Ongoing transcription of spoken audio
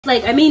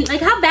Like, I mean,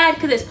 like, how bad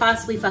could this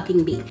possibly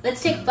fucking be?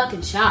 Let's take a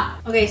fucking shot.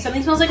 Okay,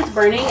 something smells like it's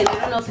burning, and I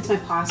don't know if it's my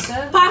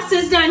pasta.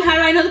 Pasta's done. How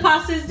do I know the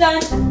pasta is done?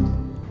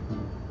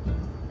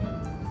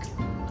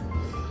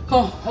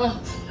 Oh,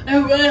 it's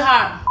really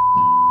hot.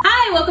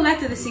 Hi, welcome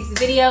back to the 6th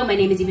video. My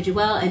name is Eva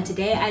Joelle, and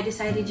today I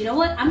decided, you know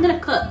what? I'm gonna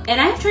cook.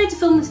 And I've tried to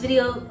film this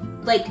video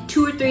like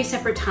 2 or 3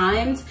 separate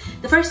times.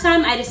 The first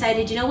time I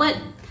decided, you know what?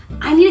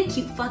 I need a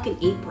cute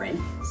fucking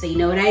apron. So you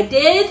know what I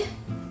did?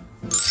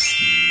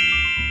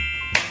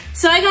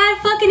 So I got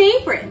a fucking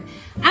apron.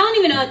 I don't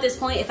even know at this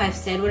point if I've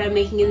said what I'm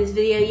making in this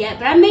video yet,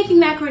 but I'm making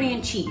macaroni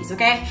and cheese,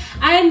 okay?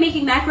 I am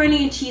making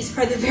macaroni and cheese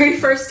for the very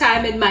first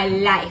time in my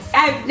life.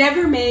 I've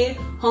never made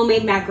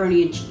homemade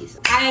macaroni and cheese.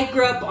 I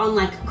grew up on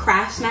like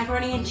Kraft's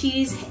macaroni and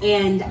cheese,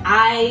 and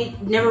I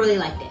never really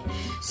liked it.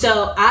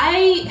 So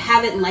I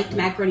haven't liked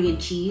macaroni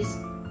and cheese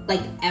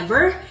like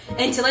ever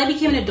until I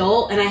became an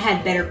adult and I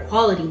had better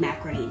quality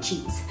macaroni and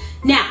cheese.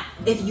 Now,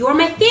 if you're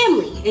my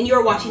family and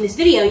you're watching this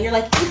video and you're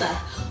like, Eva,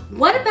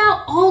 what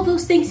about all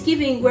those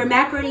Thanksgiving where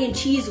macaroni and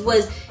cheese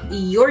was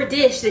your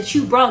dish that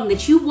you brung,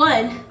 that you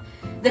won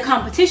the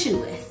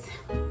competition with?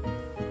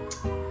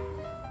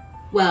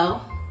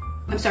 Well,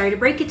 I'm sorry to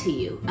break it to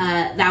you.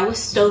 That was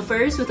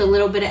Stouffer's with a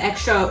little bit of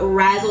extra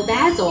razzle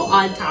dazzle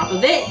on top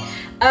of it.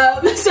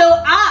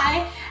 So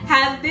I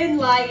have been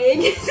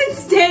lying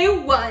since day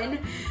one.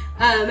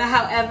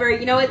 However,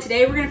 you know what?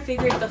 Today we're gonna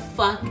figure it the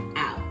fuck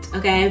out,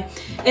 okay?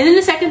 And then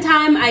the second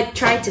time I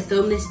tried to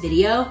film this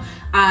video,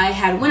 I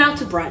had went out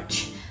to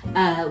brunch.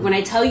 When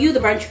I tell you the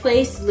brunch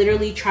place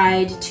literally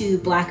tried to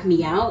black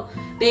me out,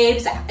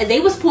 babes, they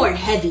was pouring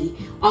heavy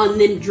on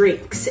them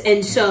drinks.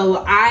 And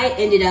so I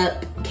ended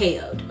up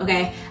KO'd,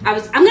 okay?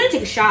 I'm gonna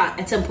take a shot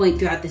at some point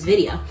throughout this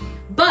video.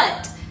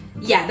 But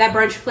yeah, that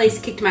brunch place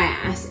kicked my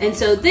ass. And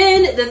so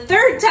then the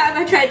third time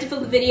I tried to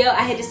film the video,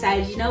 I had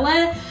decided, you know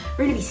what?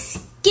 We're gonna be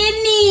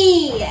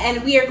skinny.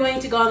 And we are going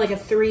to go on like a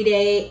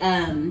 3-day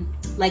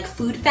like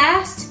food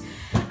fast.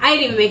 I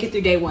didn't even make it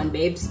through day 1,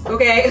 babes.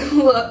 Okay,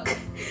 look.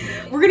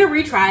 We're gonna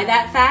retry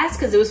that fast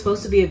because it was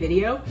supposed to be a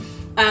video.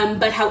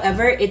 But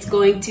however, it's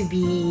going to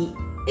be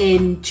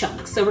in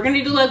chunks. So we're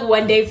gonna do like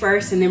 1 day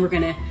first and then we're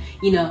gonna,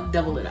 you know,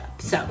 double it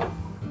up. So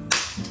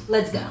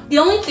let's go. The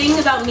only thing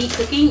about me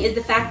cooking is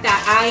the fact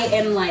that I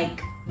am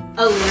like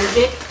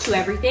allergic to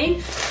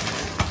everything.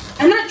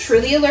 I'm not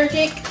truly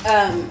allergic.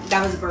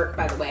 That was a burp,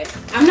 by the way.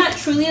 I'm not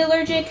truly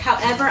allergic.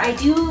 However, I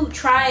do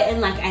try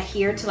and like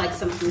adhere to like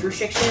some food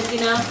restrictions, you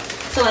know?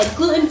 So like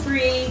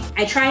gluten-free.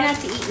 I try not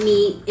to eat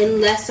meat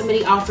unless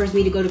somebody offers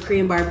me to go to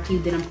Korean barbecue,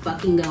 then I'm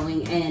fucking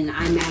going, and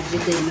I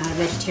magically am not a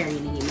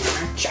vegetarian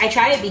anymore. I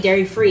try to be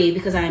dairy-free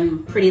because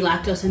I'm pretty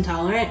lactose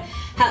intolerant.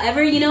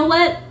 However, you know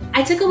what?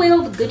 I took away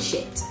all the good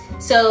shit.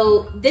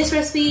 So this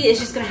recipe is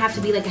just gonna have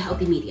to be like a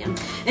healthy medium.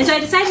 And so I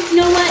decided, you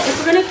know what, if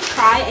we're gonna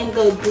try and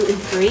go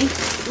gluten-free,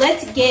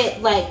 let's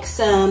get like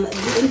some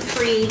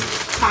gluten-free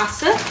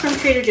pasta from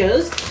Trader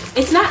Joe's.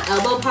 It's not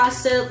elbow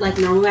pasta like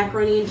normal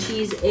macaroni and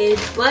cheese is,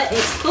 but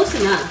it's close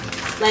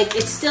enough. Like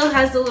it still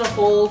has the little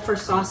hole for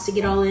sauce to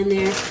get all in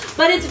there,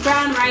 but it's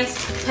brown rice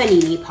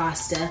panini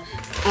pasta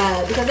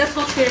because that's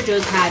all Trader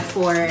Joe's had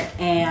for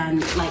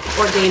and like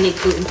organic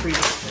gluten-free.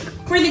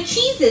 For the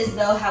cheeses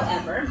though,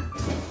 however,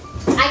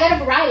 I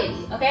got a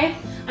variety, okay?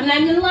 I'm not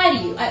even gonna lie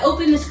to you. I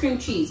opened this cream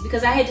cheese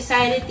because I had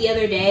decided the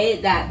other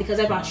day that because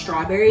I bought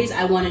strawberries,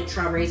 I wanted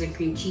strawberries and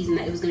cream cheese and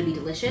that it was gonna be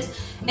delicious.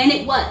 And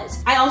it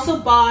was. I also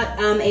bought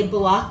a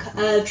block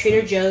of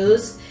Trader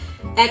Joe's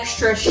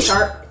extra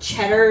sharp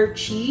cheddar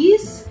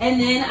cheese. And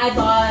then I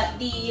bought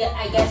the,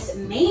 I guess,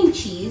 main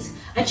cheese.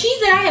 A cheese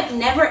that I have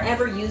never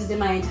ever used in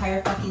my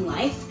entire fucking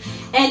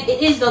life. And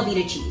it is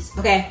Velveeta cheese,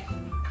 okay?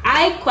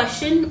 I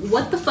question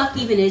what the fuck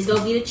even is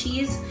Velveeta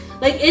cheese.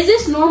 Like, is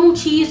this normal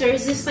cheese or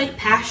is this like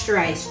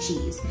pasteurized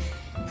cheese?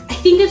 I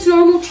think it's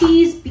normal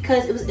cheese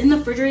because it was in the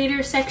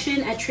refrigerator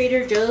section at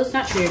Trader Joe's,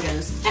 not Trader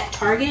Joe's, at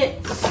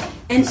Target.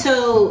 And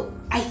so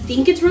I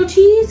think it's real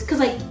cheese because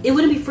like it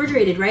wouldn't be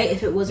refrigerated, right,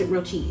 if it wasn't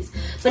real cheese.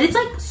 But it's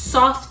like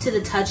soft to the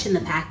touch in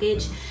the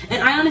package.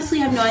 And I honestly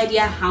have no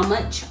idea how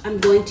much I'm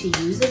going to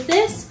use of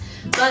this,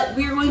 but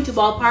we're going to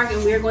ballpark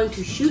and we're going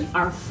to shoot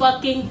our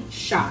fucking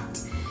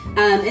shot.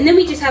 And then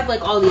we just have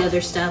like all the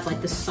other stuff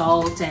like the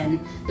salt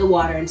and the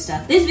water and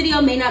stuff. This video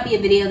may not be a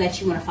video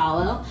that you want to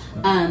follow,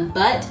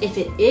 but if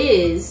it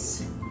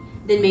is,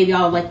 then maybe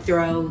I'll like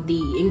throw the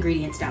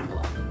ingredients down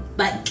below.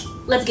 But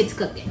let's get to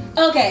cooking.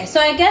 Okay, so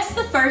I guess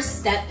the first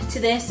step to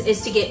this is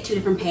to get 2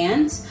 different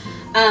pans.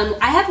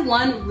 I have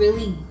one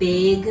really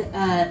big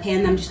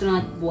pan that I'm just gonna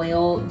like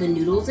boil the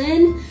noodles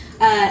in.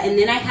 And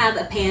then I have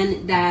a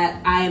pan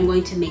that I am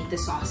going to make the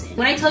sauce in.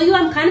 When I tell you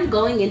I'm kind of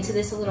going into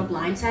this a little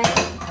blindside,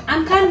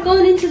 I'm kind of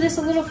going into this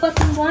a little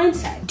fucking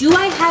blindside. Do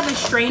I have a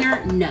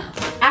strainer? No.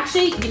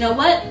 Actually, you know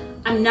what?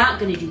 I'm not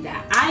gonna do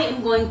that. I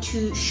am going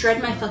to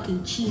shred my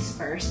fucking cheese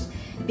first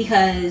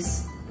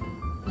because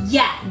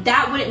yeah,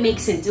 that wouldn't make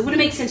sense. It wouldn't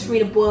make sense for me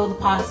to boil the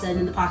pasta and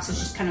then the pasta's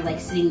just kind of like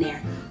sitting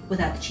there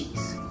without the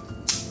cheese.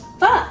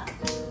 Fuck.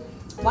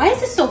 Why is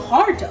this so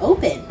hard to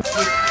open?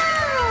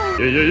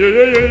 Yeah, yeah, yeah,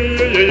 yeah,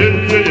 yeah, yeah,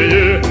 yeah,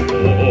 yeah, yeah.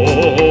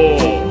 Oh.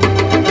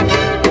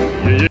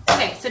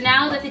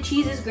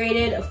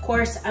 of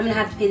course, I'm gonna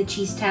have to pay the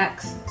cheese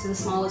tax to the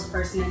smallest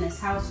person in this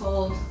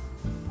household.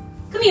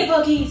 Come here,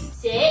 Boogies.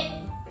 Sit.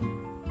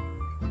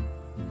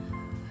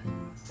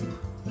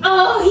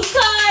 Oh, he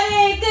caught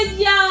it! Good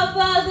job,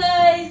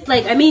 Buggers!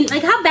 Like, I mean,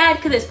 like, how bad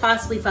could this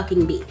possibly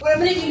fucking be? What I'm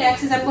gonna do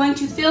next is I'm going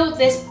to fill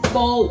this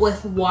bowl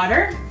with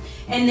water.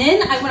 And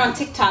then I went on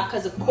TikTok,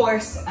 because of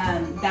course,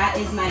 that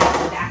is my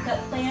backup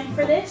plan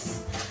for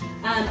this.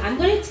 I'm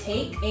gonna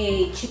take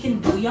a chicken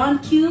bouillon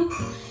cube,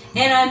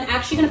 and I'm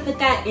actually gonna put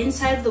that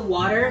inside of the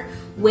water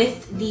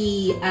with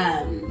the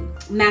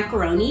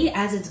macaroni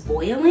as it's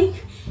boiling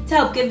to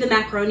help give the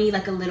macaroni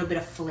like a little bit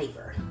of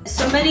flavor.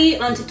 Somebody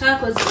on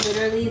TikTok was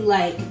literally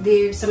like,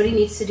 somebody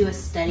needs to do a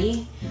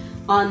study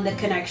on the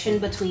connection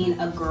between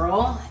a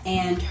girl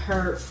and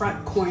her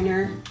front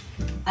corner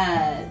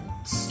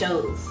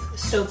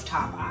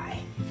stovetop eye.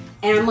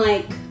 And I'm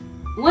like,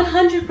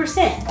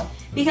 100%.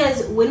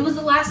 Because when was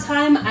the last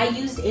time I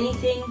used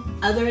anything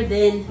other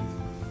than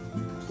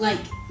like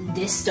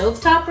this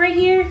stovetop right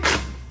here? In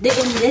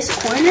this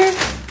corner?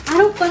 I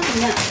don't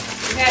fucking know,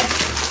 okay?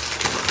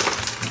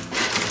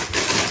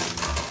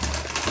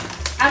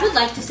 I would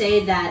like to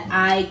say that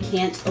I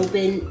can't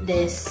open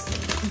this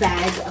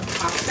bag of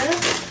pasta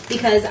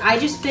because I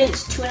just spent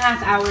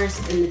 2.5 hours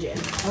in the gym,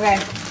 okay?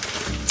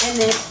 And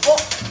then,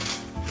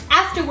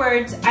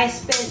 afterwards I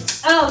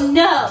spent, oh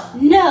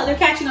no, they're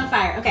catching on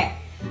fire. Okay,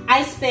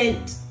 I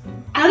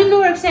don't even know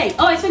what I'm saying.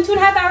 Oh, I spent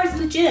 2.5 hours in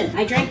the gym.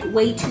 I drank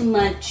way too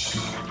much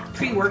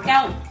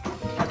pre-workout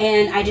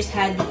and I just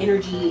had the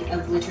energy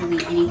of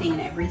literally anything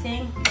and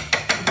everything.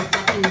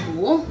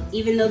 Bowl.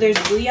 Even though there's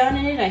bouillon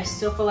in it, I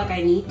still feel like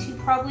I need to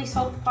probably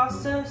salt the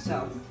pasta,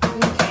 so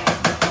okay.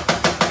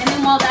 And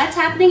then while that's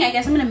happening, I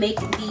guess I'm gonna make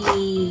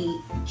the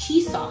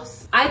cheese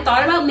sauce. I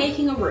thought about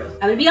making a roux. I'm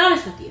gonna be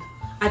honest with you.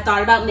 I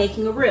thought about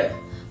making a roux,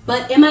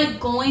 but am I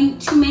going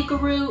to make a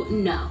roux?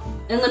 No.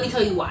 And let me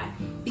tell you why.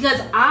 Because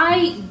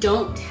I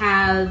don't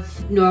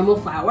have normal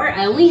flour.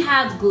 I only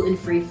have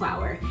gluten-free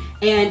flour.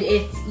 And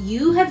if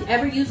you have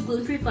ever used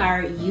gluten-free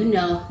flour, you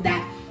know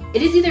that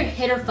it is either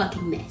hit or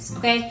fucking miss,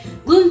 okay?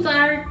 Gluten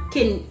flour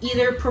can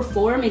either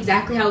perform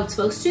exactly how it's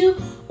supposed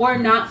to or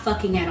not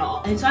fucking at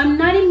all. And so I'm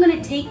not even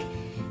gonna take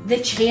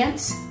the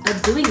chance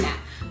of doing that.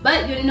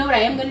 But you know what I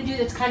am gonna do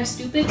that's kind of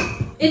stupid?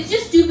 It's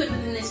just stupid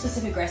within this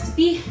specific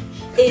recipe,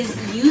 is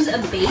use a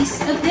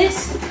base of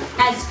this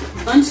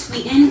as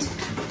unsweetened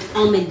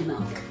almond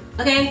milk,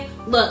 okay?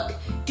 Look,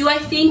 do I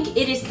think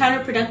it is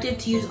counterproductive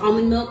to use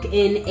almond milk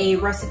in a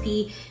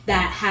recipe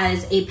that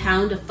has a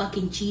pound of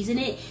fucking cheese in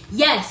it?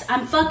 Yes,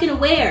 I'm fucking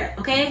aware,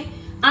 okay?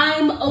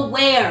 I'm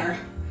aware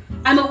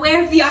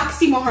of the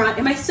oxymoron.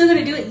 Am I still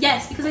gonna do it?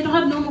 Yes, because I don't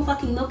have normal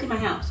fucking milk in my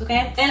house,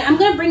 okay? And I'm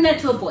gonna bring that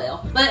to a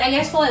boil. But I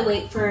guess while I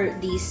wait for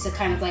these to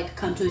kind of like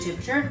come to a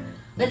temperature,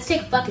 let's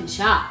take a fucking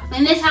shot.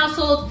 In this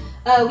household,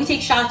 we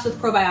take shots with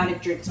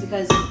probiotic drinks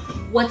because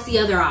what's the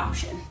other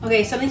option?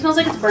 Okay, something smells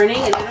like it's burning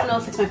and I don't know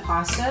if it's my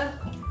pasta.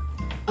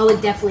 Oh,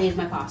 it definitely is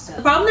my pasta.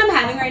 The problem that I'm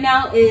having right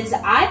now is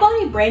I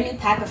bought a brand new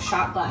pack of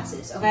shot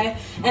glasses, okay?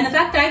 And the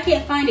fact that I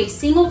can't find a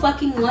single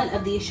fucking one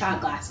of these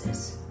shot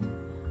glasses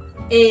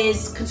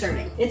is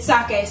concerning. It's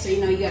sake, so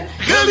you know you gotta...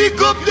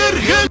 Helicopter!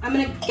 I'm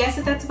gonna guess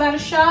that that's about a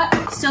shot.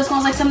 Still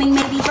smells like something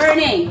may be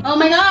burning. Oh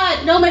my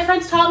god, no, my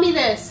friends taught me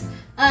this.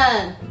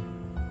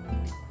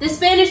 The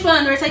Spanish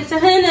one where it's like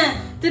Sahana,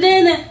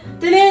 da-da-na,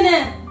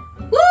 da-da-na.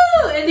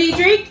 Woo! And they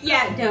drink?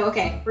 Yeah, no,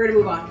 okay, we're gonna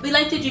move on. We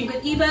like to drink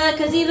with Eva,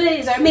 cause Eva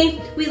is our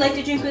maid. We like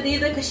to drink with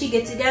Eva, cause she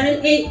gets it down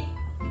in 8.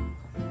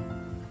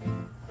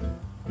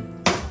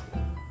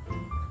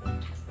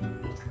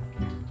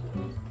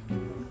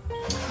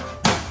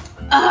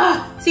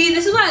 See,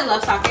 this is why I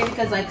love sake,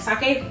 because like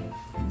sake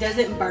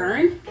doesn't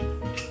burn.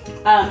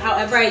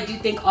 However, I do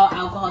think all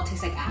alcohol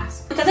tastes like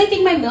ass. Because I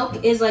think my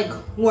milk is like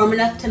warm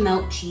enough to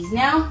melt cheese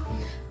now,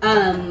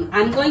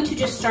 I'm going to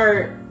just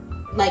start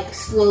like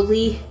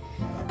slowly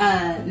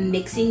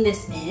mixing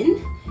this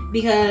in,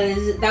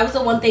 because that was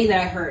the one thing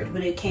that I heard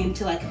when it came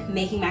to like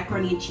making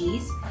macaroni and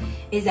cheese,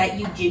 is that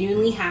you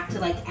genuinely have to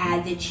like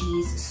add the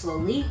cheese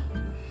slowly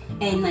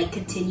and like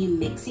continue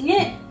mixing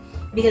it,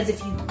 because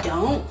if you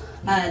don't,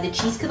 the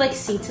cheese could like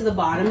sink to the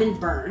bottom and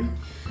burn.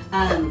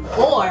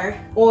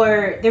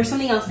 Or there's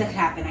something else that could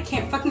happen. I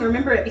can't fucking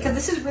remember it because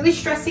this is really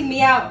stressing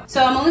me out.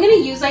 So I'm only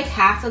gonna use like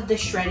half of the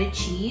shredded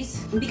cheese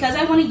because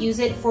I want to use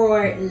it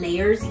for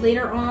layers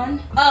later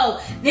on.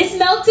 Oh, this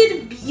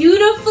melted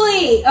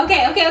beautifully.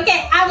 Okay,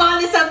 I'm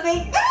on to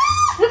something.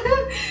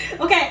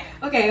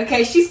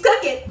 Okay, she's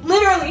cooking.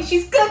 Literally,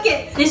 she's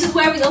cooking. This is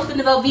where we open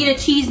the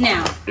Velveeta cheese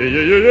now.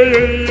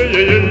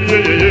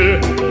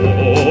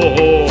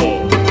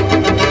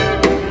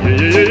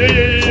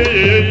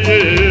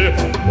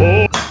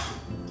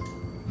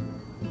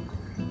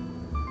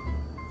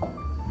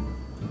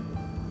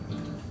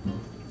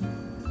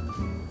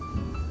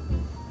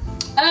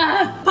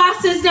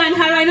 Pasta's done.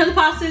 How do I know the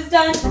pasta's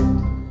done?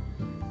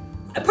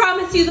 I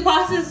promise you the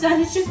pasta's done.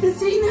 It's just been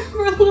sitting there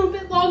for a little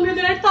bit longer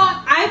than I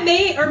thought. I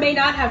may or may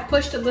not have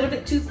pushed a little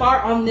bit too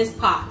far on this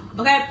pot,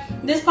 okay?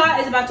 This pot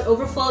is about to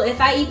overflow.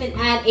 If I even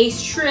add a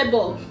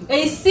single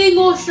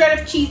shred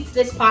of cheese to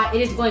this pot,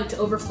 it is going to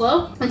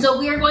overflow. And so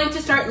we are going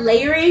to start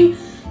layering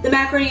the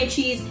macaroni and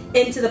cheese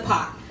into the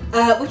pot.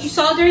 What you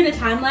saw during the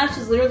time lapse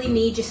was literally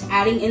me just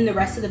adding in the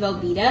rest of the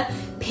Velveeta,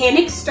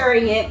 panic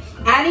stirring it,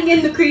 adding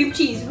in the cream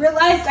cheese,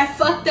 realized I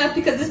fucked up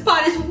because this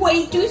pot is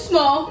way too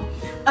small.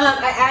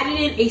 I added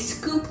in a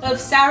scoop of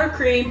sour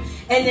cream,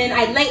 and then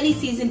I lightly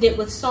seasoned it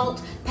with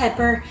salt,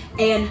 pepper,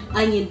 and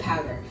onion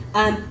powder.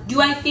 Do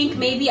I think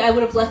maybe I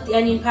would have left the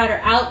onion powder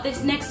out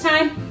this next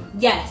time?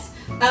 Yes.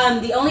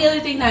 The only other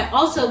thing that I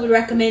also would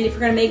recommend if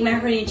you're gonna make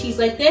macaroni and cheese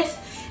like this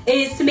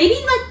is to maybe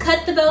like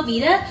cut the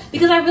Velveeta,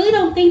 because I really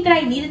don't think that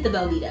I needed the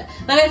Velveeta.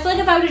 Like I feel like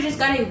if I would have just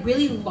got a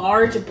really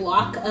large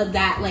block of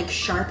that like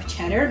sharp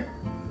cheddar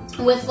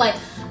with like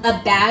a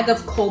bag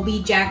of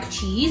Colby Jack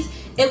cheese,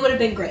 it would have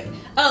been great.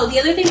 Oh, the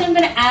other thing I'm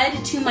gonna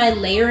add to my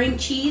layering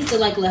cheese, the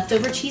like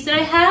leftover cheese that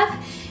I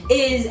have,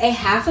 is a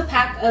half a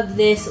pack of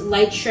this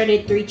light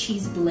shredded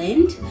 3-cheese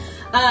blend.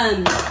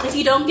 If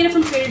you don't get it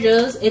from Trader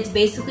Joe's, it's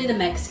basically the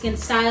Mexican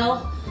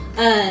style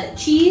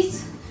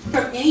cheese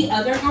from any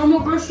other normal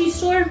grocery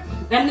store.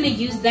 I'm gonna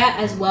use that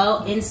as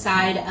well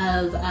inside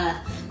of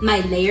my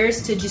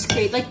layers to just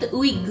create like the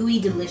ooey gooey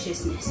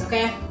deliciousness,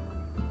 okay?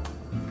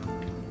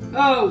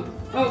 Oh,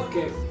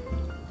 okay.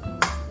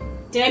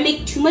 Did I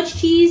make too much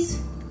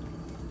cheese?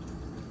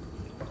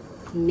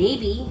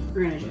 Maybe.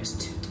 We're gonna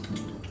just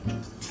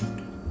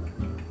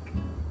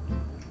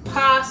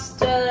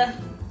pasta,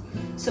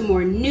 some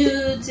more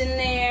nudes in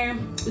there.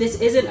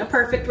 This isn't a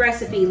perfect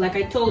recipe, like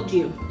I told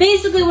you.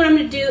 Basically what I'm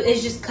gonna do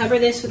is just cover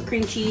this with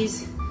cream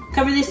cheese.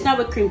 Cover this not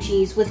with cream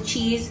cheese, with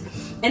cheese.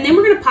 And then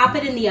we're gonna pop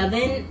it in the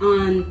oven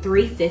on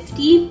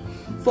 350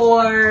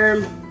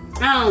 for,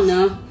 I don't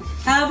know,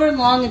 however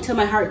long until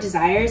my heart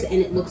desires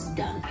and it looks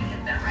done. I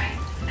get that right.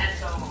 And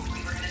so we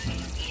were gonna take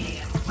an 8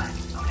 a.m. flight,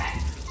 okay?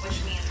 Which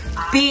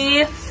means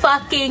Be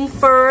fucking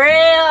for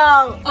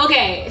real.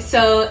 Okay,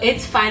 so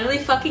it's finally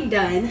fucking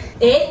done.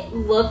 It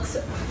looks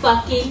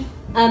fucking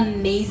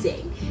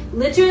amazing.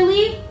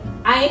 Literally,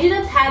 I ended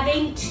up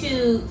having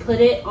to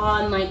put it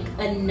on like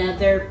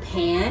another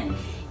pan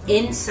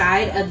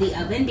inside of the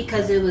oven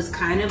because it was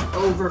kind of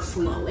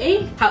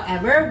overflowing.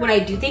 However, what I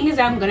do think is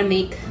I'm gonna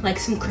make like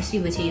some crispy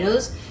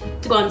potatoes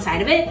to go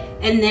inside of it,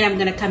 and then I'm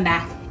gonna come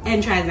back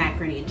and try the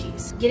macaroni and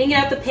cheese. Getting it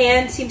out the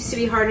pan seems to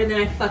be harder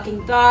than I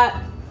fucking thought.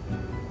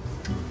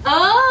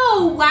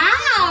 Oh,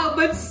 wow,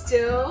 but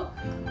still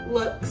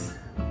looks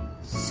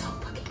so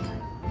fucking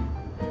good.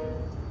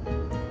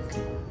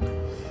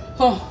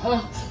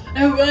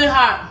 It's really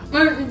hot.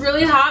 It's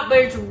really hot, but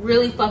it's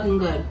really fucking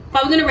good.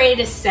 Probably gonna rate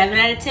it a 7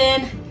 out of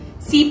 10.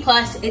 C+,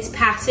 it's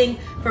passing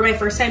for my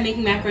first time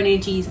making macaroni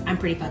and cheese. I'm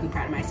pretty fucking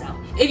proud of myself.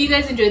 If you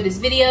guys enjoyed this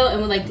video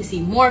and would like to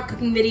see more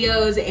cooking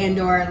videos and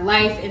or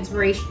life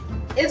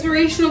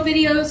inspirational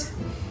videos,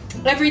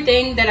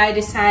 everything that I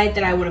decide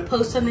that I want to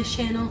post on this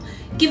channel,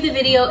 give the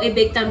video a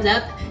big thumbs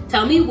up.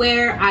 Tell me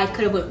where I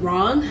could have went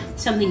wrong,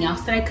 something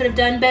else that I could have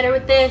done better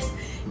with this,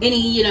 any,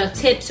 you know,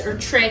 tips or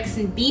tricks,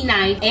 and be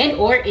nice, and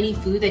or any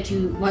food that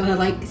you want to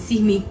like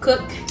see me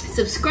cook.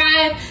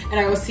 Subscribe, and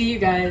I will see you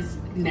guys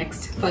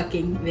next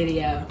fucking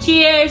video.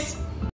 Cheers.